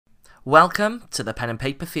Welcome to the Pen and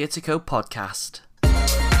Paper Theatre Co podcast.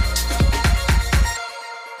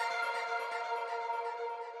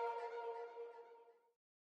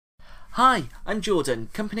 Hi, I'm Jordan,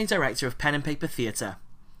 Company Director of Pen and Paper Theatre.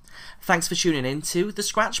 Thanks for tuning in to The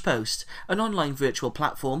Scratch Post, an online virtual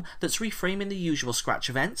platform that's reframing the usual Scratch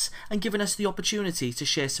events and giving us the opportunity to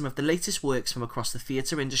share some of the latest works from across the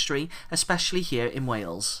theatre industry, especially here in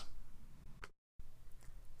Wales.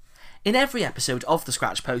 In every episode of The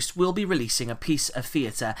Scratch Post, we'll be releasing a piece of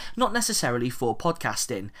theatre, not necessarily for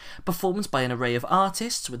podcasting, performed by an array of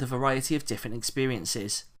artists with a variety of different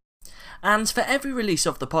experiences. And for every release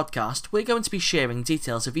of the podcast, we're going to be sharing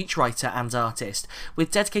details of each writer and artist, with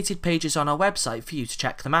dedicated pages on our website for you to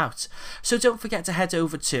check them out. So don't forget to head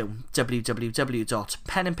over to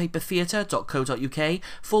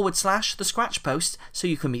www.penandpapertheatre.co.uk/The Scratch Post so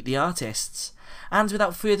you can meet the artists. And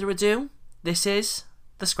without further ado, this is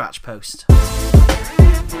The Scratch Post.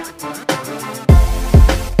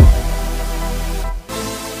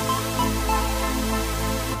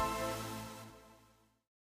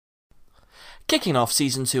 Kicking off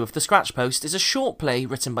Season 2 of The Scratch Post is a short play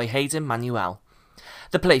written by Hayden Manuel.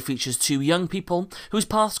 The play features two young people whose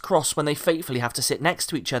paths cross when they fatefully have to sit next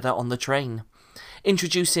to each other on the train.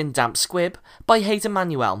 Introducing Damp Squib by Hayden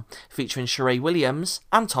Manuel, featuring Sheree Williams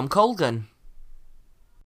and Tom Colgan.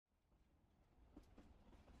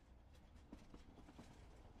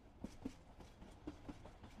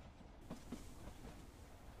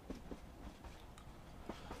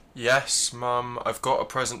 Yes, Mum, I've got a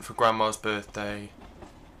present for Grandma's birthday.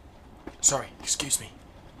 Sorry, excuse me.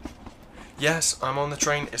 Yes, I'm on the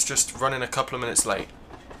train, it's just running a couple of minutes late.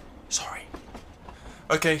 Sorry.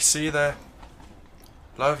 Okay, see you there.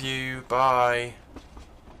 Love you, bye.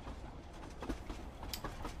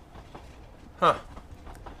 Huh.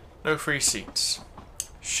 No free seats.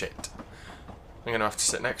 Shit. I'm gonna have to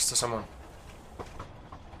sit next to someone.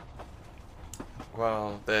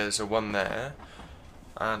 Well, there's a one there.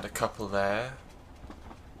 And a couple there.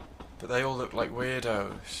 But they all look like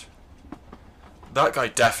weirdos. That guy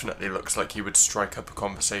definitely looks like he would strike up a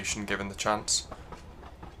conversation given the chance.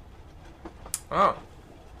 Oh.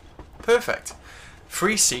 Perfect.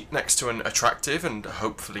 Free seat next to an attractive and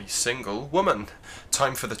hopefully single woman.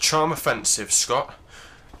 Time for the charm offensive, Scott.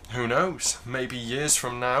 Who knows? Maybe years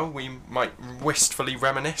from now we might wistfully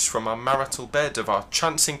reminisce from our marital bed of our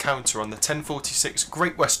chance encounter on the 1046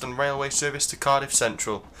 Great Western Railway service to Cardiff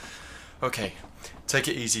Central. Okay, take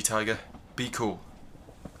it easy, Tiger. Be cool.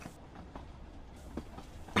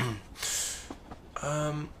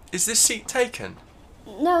 Is this seat taken?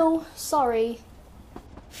 No, sorry.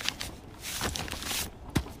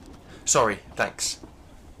 Sorry, thanks.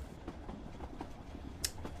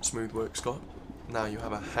 Smooth work, Scott. Now you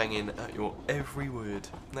have a hang-in at your every word.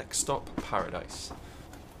 Next stop, Paradise.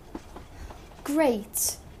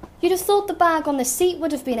 Great. You'd have thought the bag on the seat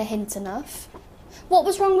would have been a hint enough. What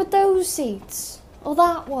was wrong with those seats? Or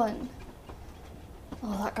that one?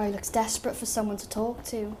 Oh, that guy looks desperate for someone to talk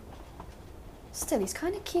to. Still, he's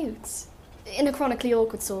kind of cute. In a chronically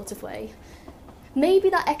awkward sort of way. Maybe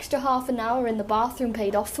that extra half an hour in the bathroom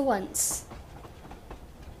paid off for once.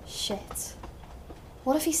 Shit.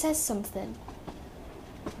 What if he says something?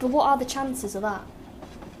 But what are the chances of that?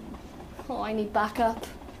 Oh, I need backup.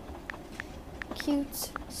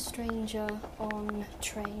 Cute stranger on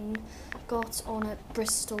train. Got on at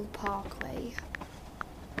Bristol Parkway.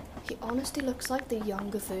 He honestly looks like the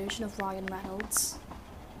younger version of Ryan Reynolds.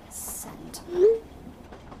 Send.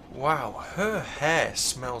 Wow, her hair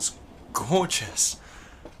smells gorgeous.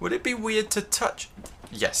 Would it be weird to touch?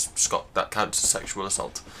 Yes, Scott, that counts as sexual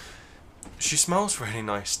assault. She smells really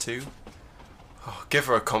nice too. Oh, give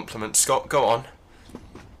her a compliment, Scott. Go on.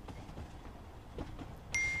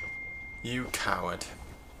 You coward.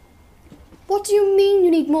 What do you mean you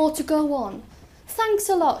need more to go on? Thanks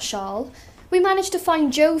a lot, Charles. We managed to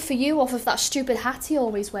find Joe for you off of that stupid hat he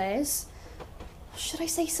always wears. Should I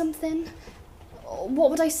say something? What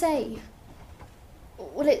would I say?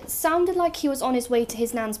 Well, it sounded like he was on his way to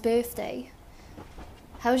his nan's birthday.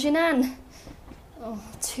 How's your nan? Oh,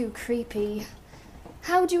 too creepy.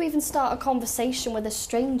 How do you even start a conversation with a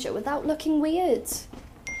stranger without looking weird?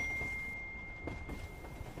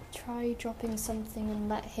 Try dropping something and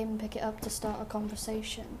let him pick it up to start a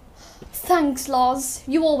conversation. Thanks, Loz.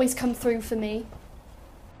 You always come through for me.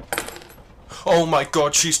 Oh my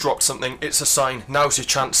god, she's dropped something. It's a sign. Now's your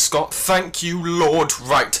chance, Scott. Thank you, Lord.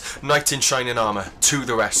 Right. Knight in shining armour. To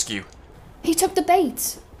the rescue. He took the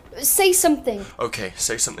bait. Say something. Okay,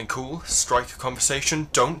 say something cool. Strike a conversation.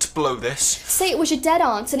 Don't blow this. Say it was your dead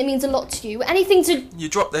aunt and it means a lot to you. Anything to... You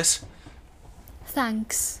drop this.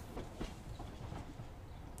 Thanks.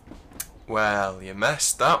 Well, you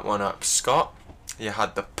messed that one up, Scott. You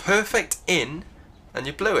had the perfect in, and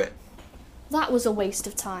you blew it. That was a waste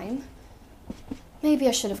of time. Maybe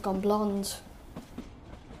I should have gone blonde.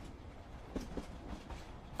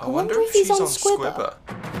 I wonder if he's on Squibber.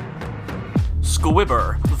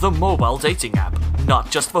 Squibber, the mobile dating app.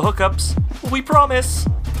 Not just for hookups. We promise.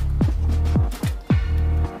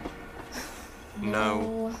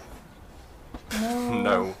 No. No.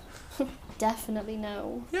 No. Definitely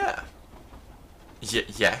no. Yeah.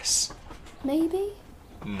 Yes. Maybe?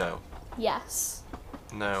 No. Yes.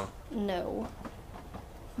 No. No.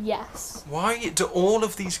 Yes. Why do all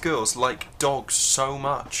of these girls like dogs so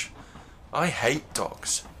much? I hate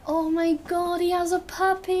dogs. Oh my god, he has a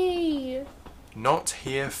puppy! Not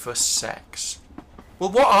here for sex.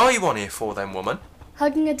 Well, what are you on here for then, woman?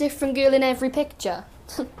 Hugging a different girl in every picture.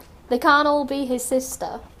 They can't all be his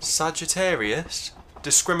sister. Sagittarius?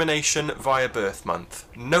 Discrimination via birth month.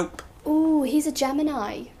 Nope. Ooh, he's a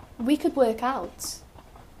Gemini. We could work out.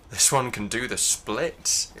 This one can do the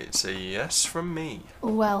splits. It's a yes from me.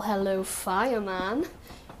 Well, hello, fireman.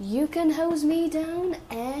 You can hose me down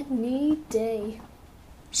any day.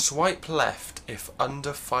 Swipe left if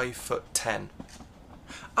under 5'10".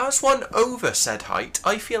 As one over said height,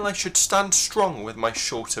 I feel I should stand strong with my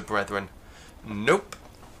shorter brethren. Nope.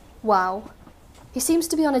 Wow. He seems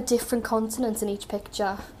to be on a different continent in each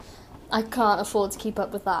picture. I can't afford to keep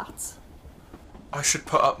up with that. I should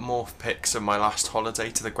put up more pics of my last holiday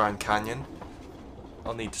to the Grand Canyon.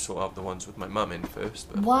 I'll need to sort out the ones with my mum in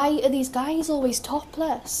first, but... Why are these guys always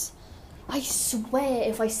topless? I swear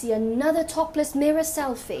if I see another topless mirror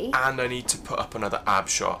selfie... And I need to put up another ab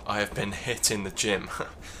shot. I have been hit in the gym.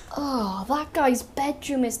 Oh, that guy's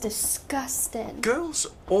bedroom is disgusting. Girls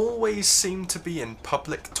always seem to be in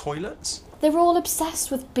public toilets. They're all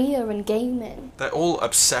obsessed with beer and gaming. They're all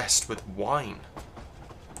obsessed with wine.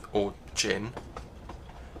 Or gin.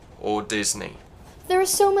 Or Disney. There are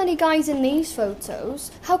so many guys in these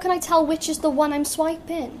photos. How can I tell which is the one I'm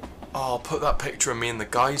swiping? Oh, put that picture of me and the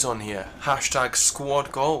guys on here. Hashtag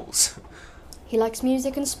squad goals. He likes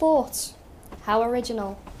music and sports. How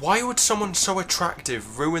original. Why would someone so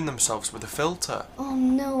attractive ruin themselves with a filter? Oh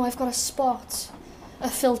no, I've got a spot. A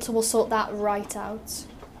filter will sort that right out.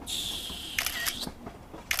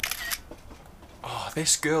 Oh,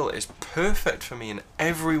 this girl is perfect for me in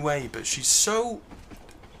every way, but she's so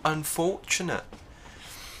unfortunate.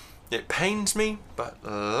 It pains me, but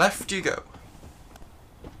left you go.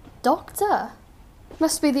 Doctor?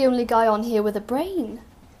 Must be the only guy on here with a brain.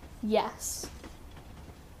 Yes.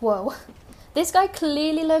 Whoa. This guy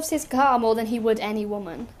clearly loves his car more than he would any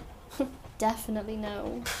woman. Definitely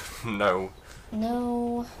no. No.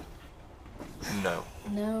 No. No.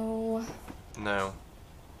 No. No.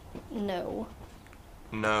 No.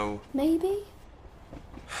 No. Maybe?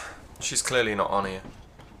 She's clearly not on here.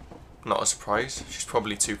 Not a surprise. She's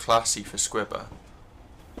probably too classy for Squibber.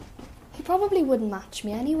 He probably wouldn't match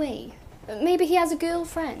me anyway. Maybe he has a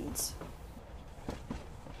girlfriend.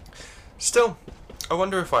 Still, I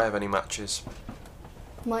wonder if I have any matches.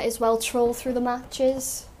 Might as well troll through the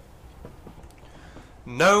matches.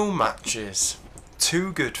 No matches.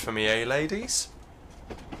 Too good for me, eh, ladies?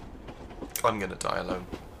 I'm gonna die alone.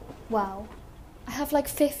 Wow. I have like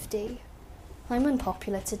 50. I'm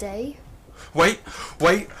unpopular today. Wait,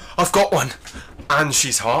 I've got one! And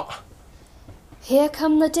she's hot. Here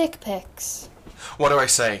come the dick pics. What do I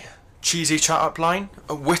say? Cheesy chat-up line?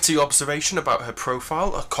 A witty observation about her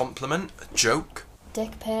profile? A compliment? A joke?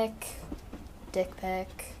 Dick pic. Dick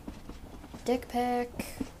pic. Dick pic.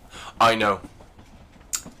 I know.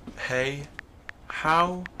 Hey,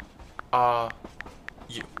 how are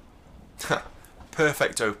you?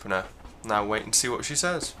 Perfect opener. Now wait and see what she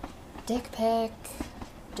says. Dick pic.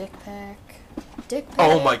 Dick pic. Dick pic.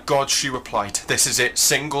 Oh my god, she replied. This is it.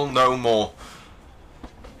 Single no more.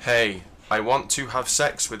 Hey, I want to have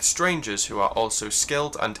sex with strangers who are also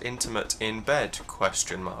skilled and intimate in bed, ?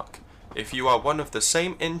 If you are one of the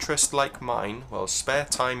same interest like mine, well, spare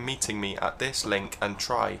time meeting me at this link and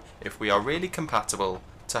try, if we are really compatible,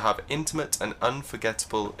 to have intimate and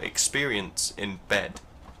unforgettable experience in bed.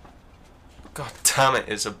 God damn it,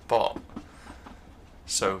 is a bot.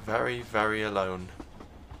 So very, very alone.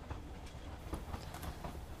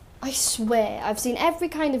 I swear, I've seen every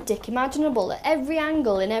kind of dick imaginable at every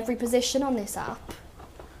angle in every position on this app.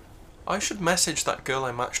 I should message that girl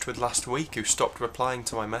I matched with last week who stopped replying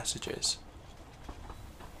to my messages.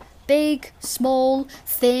 Big, small,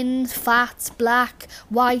 thin, fat, black,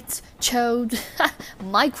 white, chode,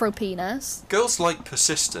 micro penis. Girls like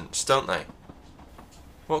persistence, don't they?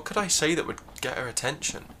 What could I say that would get her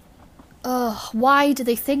attention? Ugh, why do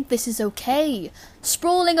they think this is okay?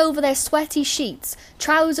 Sprawling over their sweaty sheets,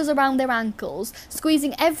 trousers around their ankles,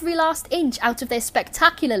 squeezing every last inch out of their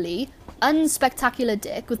spectacularly unspectacular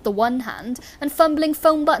dick with the one hand and fumbling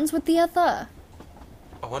phone buttons with the other.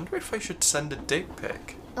 I wonder if I should send a dick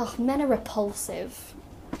pic. Ugh, men are repulsive.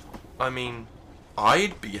 I mean,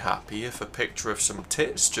 I'd be happy if a picture of some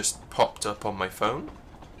tits just popped up on my phone.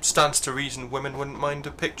 Stands to reason women wouldn't mind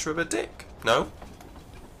a picture of a dick, no?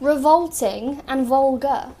 Revolting and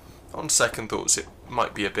vulgar. On second thoughts, it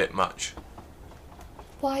might be a bit much.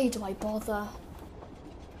 Why do I bother?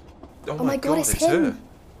 Oh my god, it's him. her.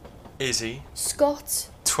 Izzy, Scott,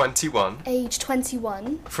 21, age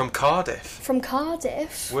 21, from Cardiff, from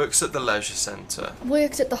Cardiff, works at the leisure centre,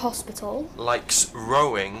 works at the hospital, likes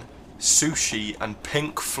rowing, sushi and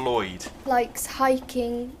Pink Floyd. likes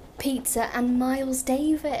hiking, pizza and Miles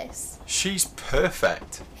Davis. She's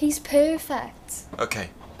perfect. He's perfect. Okay.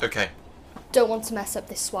 Don't want to mess up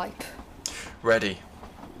this swipe. Ready.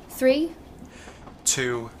 3,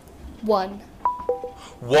 2. 1.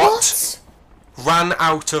 What? Ran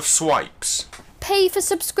out of swipes. Pay for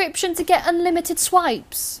subscription to get unlimited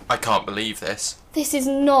swipes. I can't believe this. This is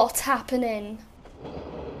not happening.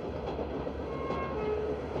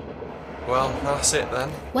 Well, that's it then.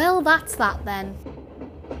 Well, that's that then.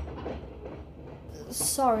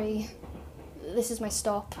 Sorry. This is my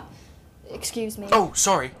stop. Excuse me. Oh,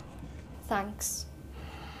 sorry. Thanks.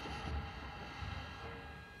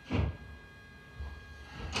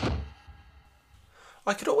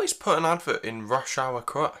 I could always put an advert in Rush Hour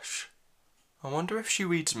Crush. I wonder if she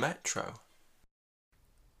reads Metro.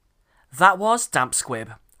 That was Damp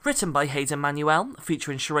Squib, written by Hayden Manuel,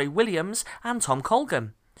 featuring Sheree Williams and Tom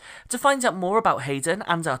Colgan. To find out more about Hayden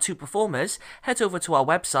and our two performers, head over to our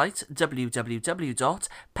website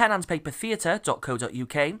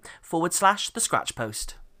www.penandpapertheatre.co.uk/The Scratch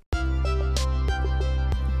Post.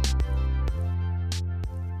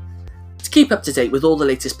 To keep up to date with all the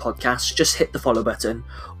latest podcasts, just hit the follow button.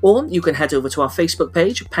 Or you can head over to our Facebook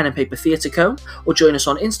page, Pen and Paper Theatre Co, or join us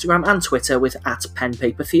on Instagram and Twitter with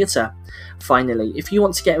 @PenPaperTheatre. Finally, if you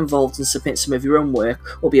want to get involved and submit some of your own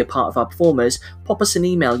work or be a part of our performers, pop us an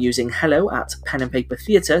email using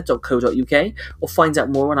hello@penandpapertheatre.co.uk or find out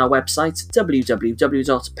more on our website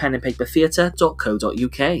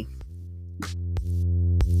www.penandpapertheatre.co.uk.